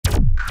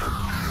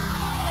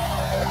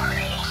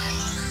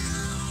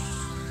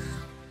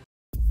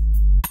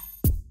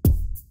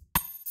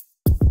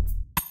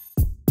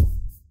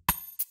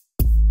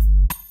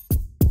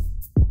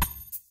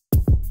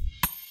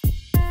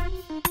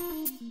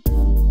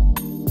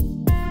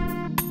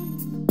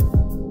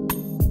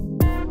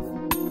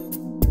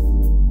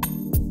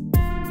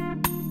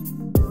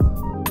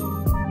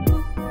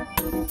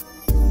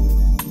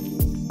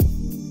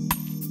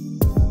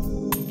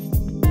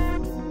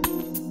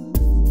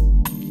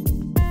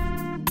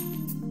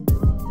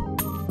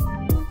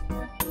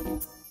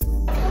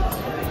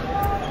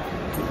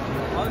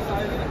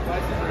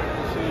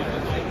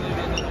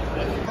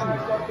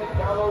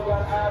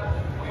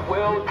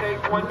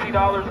$20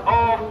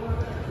 off,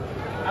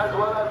 as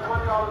well as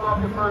 $20 off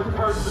your first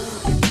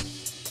purchase.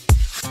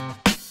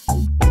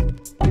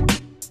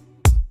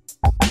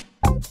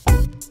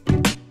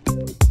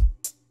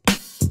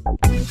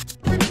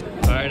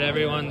 Alright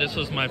everyone, this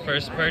was my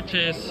first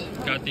purchase.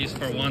 Got these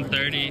for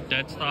 $130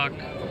 dead stock.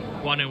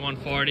 One at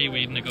 $140,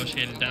 we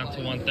negotiated down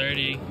to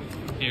 $130.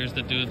 Here's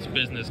the dude's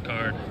business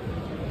card.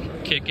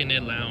 Kicking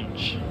It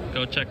Lounge.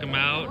 Go check him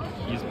out.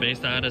 He's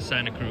based out of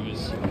Santa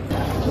Cruz.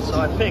 So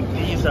I picked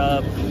these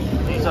up.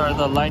 These are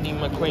the Lightning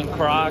McQueen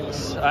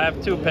Crocs. I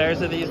have two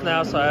pairs of these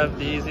now, so I have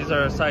these. These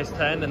are a size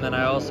 10, and then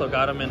I also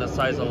got them in a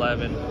size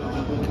 11. These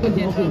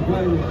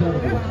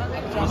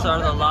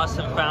are the Lost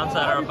and Founds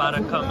that are about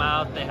to come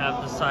out. They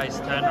have the size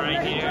 10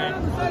 right here.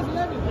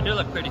 They do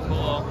look pretty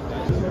cool.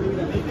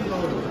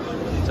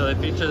 So they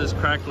feature this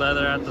cracked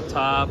leather at the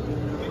top.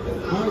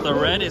 The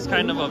red is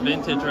kind of a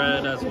vintage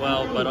red as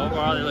well, but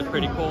overall they look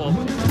pretty cool.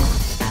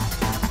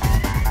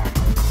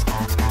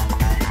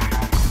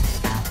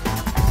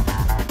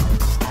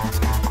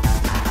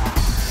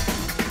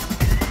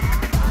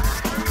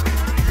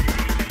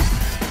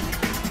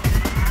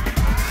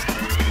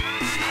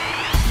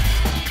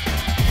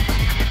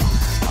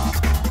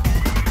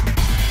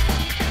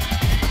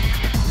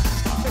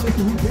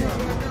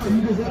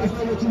 You just let us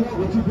know what you want,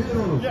 what you bid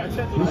on them. Yeah, check it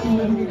out. Let's see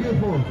what we can get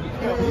for them.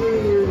 Hey,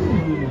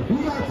 we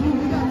got two.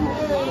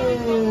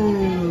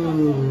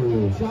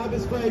 Oh!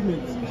 Travis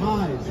Fragments,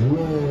 highs.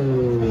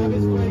 Whoa.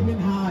 Travis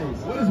Fragment highs.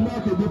 What is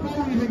market?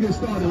 Before we even get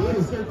started, what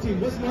is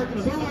 13? What's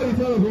market? Somebody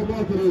tell us what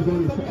market is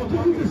on this.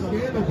 Can you just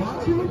scan the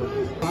box here,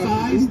 guys?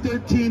 Size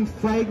 13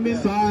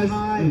 Fragment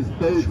highs.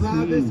 13.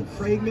 Travis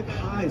Fragment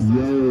highs.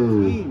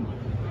 Yo.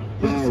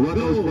 What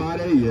was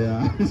Friday?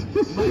 Yeah.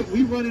 Mike,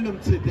 we running them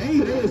today.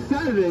 Today is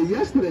Saturday.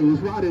 Yesterday was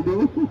Friday,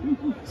 bro.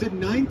 Said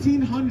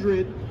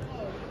 1900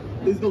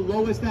 is the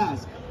lowest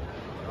ask.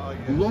 Oh,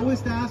 yeah.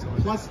 Lowest ask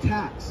plus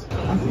tax.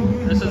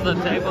 This is the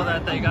table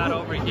that they got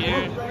over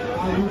here.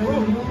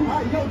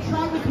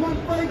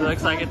 It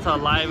looks like it's a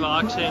live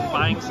auction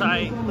buying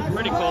site.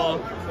 Pretty cool.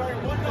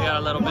 They got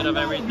a little bit of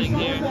everything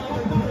here.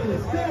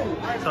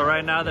 So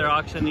right now they're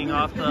auctioning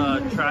off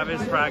the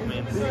Travis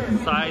Fragments,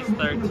 size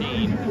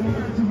 13.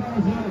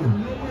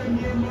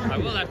 I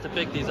will have to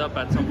pick these up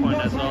at some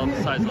point as well,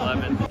 size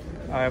 11.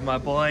 Alright, my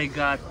boy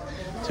got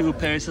two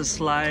pairs of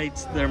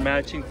slides. They're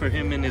matching for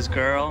him and his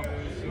girl.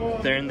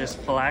 They're in this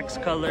flax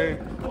color.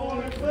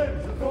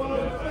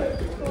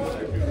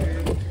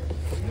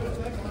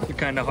 They're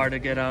kind of hard to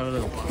get out of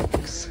the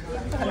box.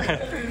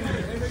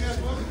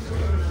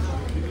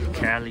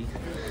 Cali.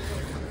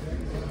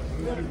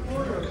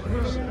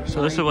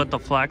 So this is what the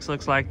flax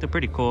looks like. They're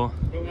pretty cool.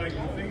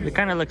 They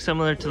kind of look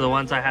similar to the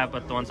ones I have,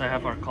 but the ones I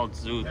have are called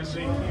Zoots.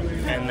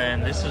 And then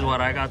this is what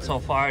I got so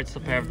far. It's the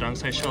pair of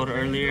Dunks I showed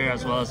earlier,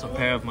 as well as a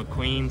pair of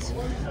McQueens.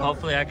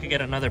 Hopefully I could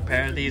get another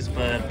pair of these,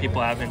 but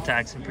people have been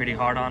taxing pretty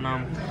hard on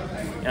them.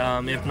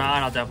 If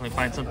not, I'll definitely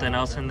find something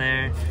else in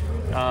there.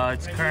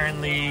 It's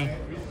currently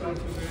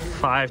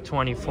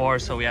 5:24,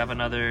 so we have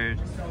another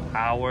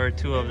hour or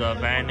two of the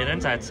event. It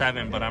ends at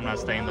 7, but I'm not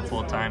staying the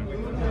full time.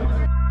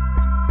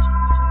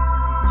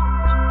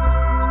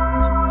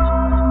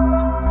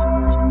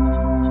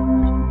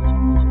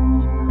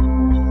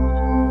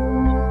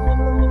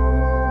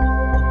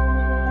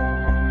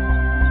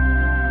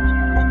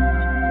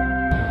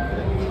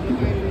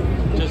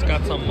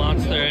 Some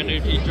Monster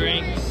energy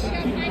drinks.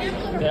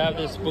 They have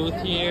this booth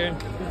here.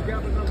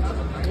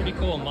 Pretty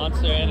cool,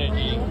 Monster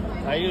Energy.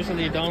 I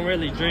usually don't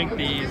really drink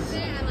these,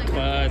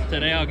 but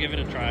today I'll give it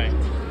a try.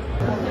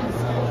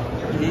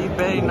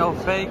 eBay, no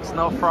fakes,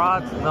 no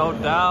frauds, no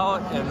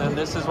doubt. And then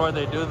this is where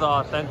they do the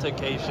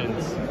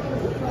authentications.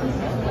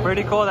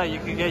 Pretty cool that you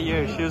can get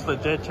your shoes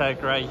legit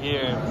checked right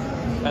here.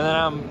 And then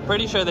I'm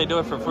pretty sure they do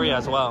it for free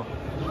as well.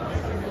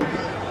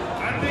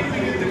 I think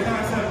we get the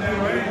concept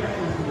now, right?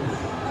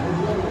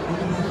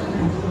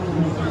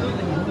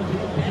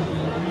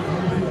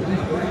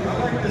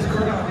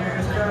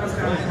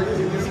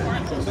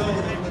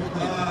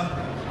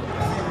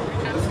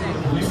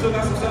 You still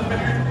got some stuff in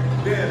here?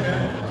 Yeah,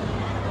 man.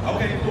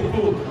 Okay,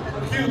 cool.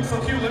 Cute, so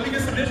cute. Let me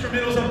get some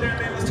instrumentals up there,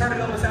 man. Let's turn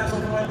it up. Let's have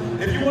some fun.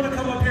 If you want to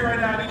come up here right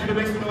now, I need you to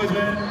make some noise,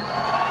 man.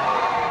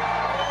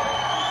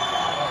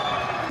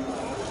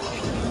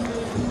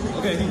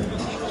 Okay,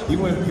 he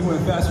went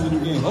faster with the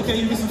game. Okay,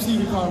 you get some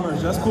Stevie Car merch.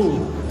 That's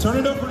cool. Turn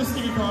it up for the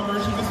Stevie Car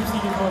merch. You get some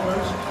Stevie Car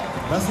merch.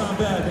 That's not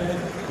bad, man.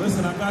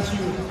 Listen, I got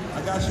you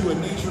a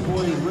Nature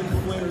Boy Ric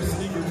Flair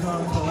sneaker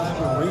con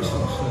collaboration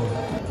show.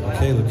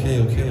 Okay. Let's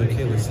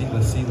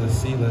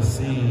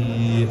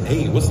see.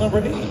 8. What's number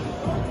 8?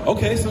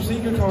 Okay, some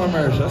sneaker car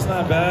merch. That's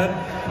not bad.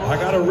 I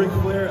got a Ric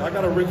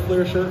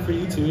Flair shirt for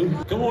you too.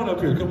 Come on up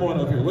here.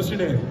 What's your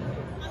name?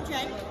 I'm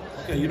Jen.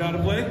 Okay, you know how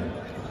to play?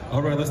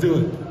 All right, let's do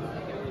it.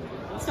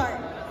 Start.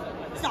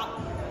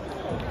 Stop.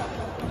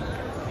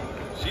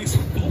 She's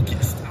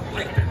focused. I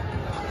like that.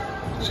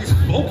 She's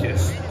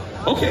focused.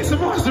 Okay, some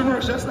Monster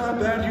merch. That's not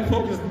bad. You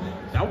focused.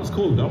 That was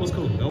cool. Nope.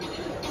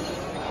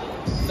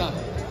 Stop.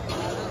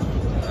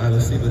 All right,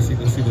 let's see.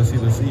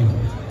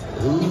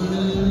 Ooh.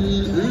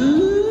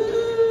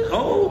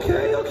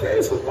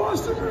 Okay, some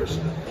monster merch.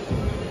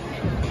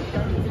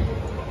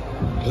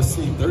 Let's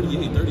see,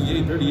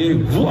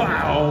 38.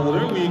 Wow,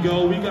 there we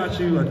go. We got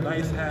you a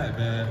nice hat,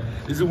 man.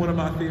 This is one of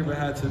my favorite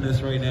hats in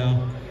this right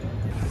now.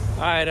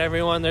 All right,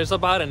 everyone, there's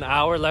about an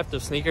hour left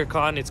of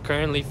SneakerCon. It's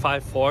currently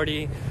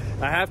 5:40.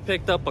 I have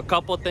picked up a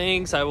couple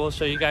things. I will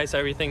show you guys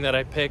everything that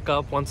I pick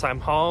up once I'm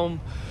home.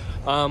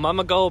 I'm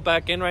gonna go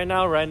back in right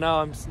now. Right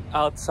now I'm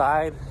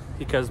outside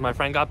because my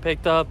friend got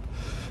picked up.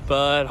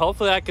 But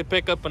hopefully I could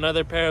pick up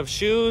another pair of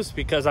shoes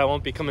because I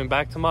won't be coming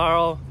back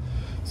tomorrow.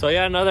 So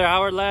yeah, another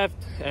hour left.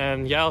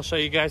 And yeah, I'll show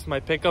you guys my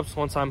pickups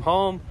once I'm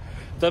home.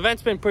 The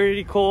event's been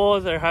pretty cool.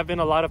 There have been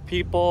a lot of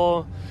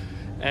people.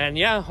 And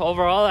yeah,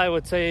 overall, I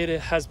would say it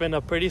has been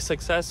a pretty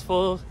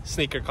successful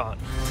SneakerCon.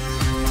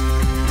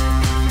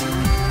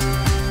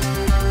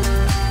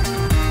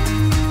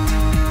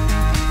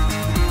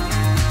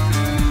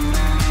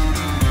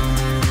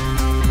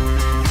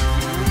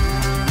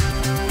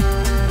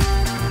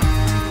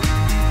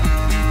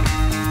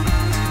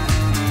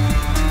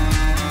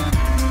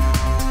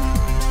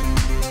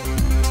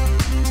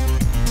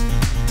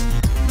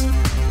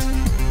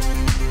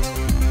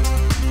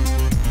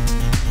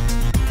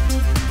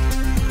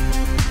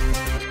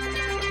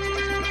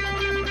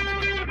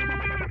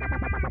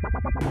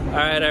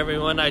 Alright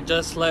everyone, I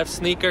just left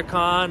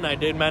SneakerCon. I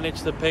did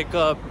manage to pick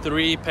up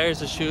 3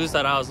 pairs of shoes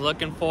that I was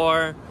looking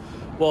for.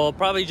 Well,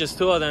 probably just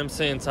 2 of them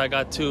since I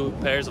got 2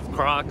 pairs of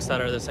Crocs that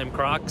are the same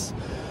Crocs.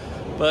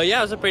 But yeah,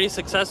 it was a pretty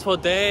successful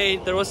day.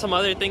 There was some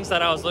other things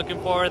that I was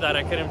looking for that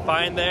I couldn't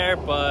find there,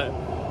 but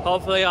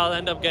hopefully I'll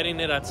end up getting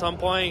it at some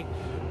point.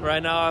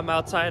 Right now I'm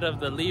outside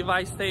of the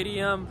Levi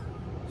Stadium.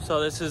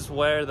 So this is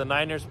where the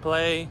Niners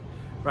play.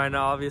 Right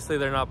now obviously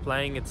they're not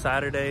playing, it's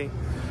Saturday.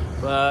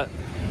 But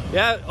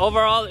yeah,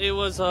 overall it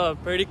was a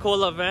pretty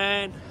cool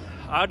event.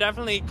 I'll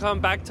definitely come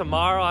back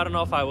tomorrow. I don't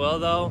know if I will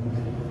though.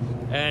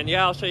 And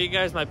yeah, I'll show you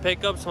guys my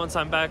pickups once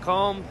I'm back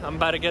home. I'm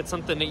about to get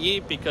something to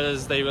eat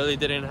because they really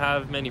didn't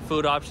have many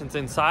food options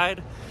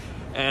inside.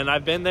 And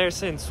I've been there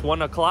since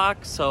 1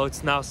 o'clock, so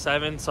it's now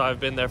 7, so I've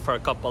been there for a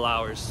couple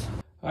hours.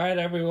 Alright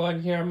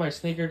everyone, here are my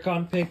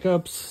SneakerCon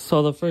pickups.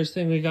 So the first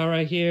thing we got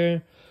right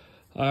here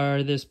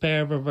are this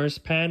pair of reverse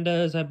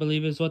pandas, I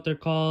believe is what they're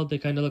called. They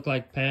kind of look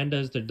like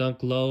pandas. They're dunk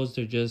lows.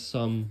 They're just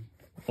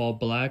all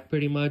black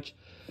pretty much.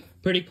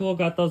 Pretty cool.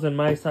 Got those in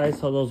my size,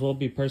 so those will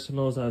be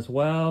personals as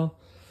well.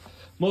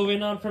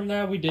 Moving on from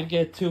that, we did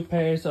get 2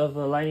 pairs of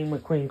the Lightning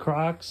McQueen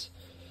Crocs.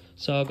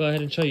 So I'll go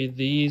ahead and show you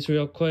these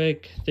real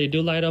quick. They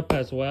do light up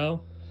as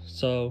well.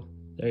 So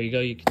there you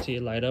go. You can see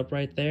it light up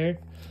right there,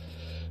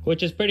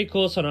 which is pretty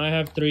cool. So now I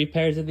have 3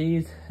 pairs of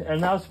these.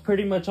 And that was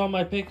pretty much all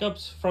my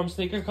pickups from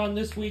SneakerCon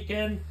this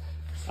weekend.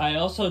 I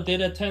also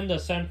did attend the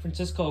San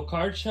Francisco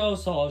card show,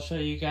 so I'll show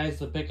you guys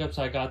the pickups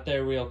I got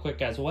there real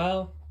quick as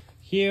well.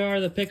 Here are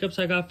the pickups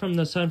I got from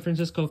the San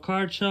Francisco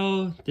card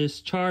show. This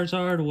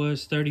Charizard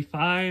was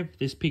 $35.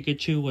 This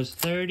Pikachu was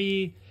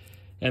 $30.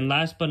 And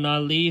last but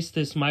not least,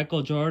 this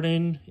Michael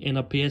Jordan in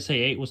a PSA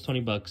 8 was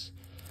 $20.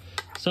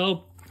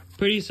 So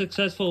pretty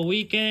successful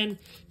weekend.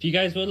 If you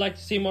guys would like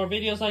to see more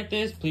videos like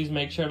this, please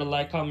make sure to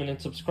like, comment,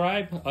 and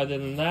subscribe. Other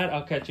than that,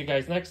 I'll catch you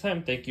guys next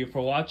time. Thank you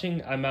for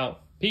watching. I'm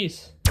out.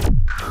 Peace.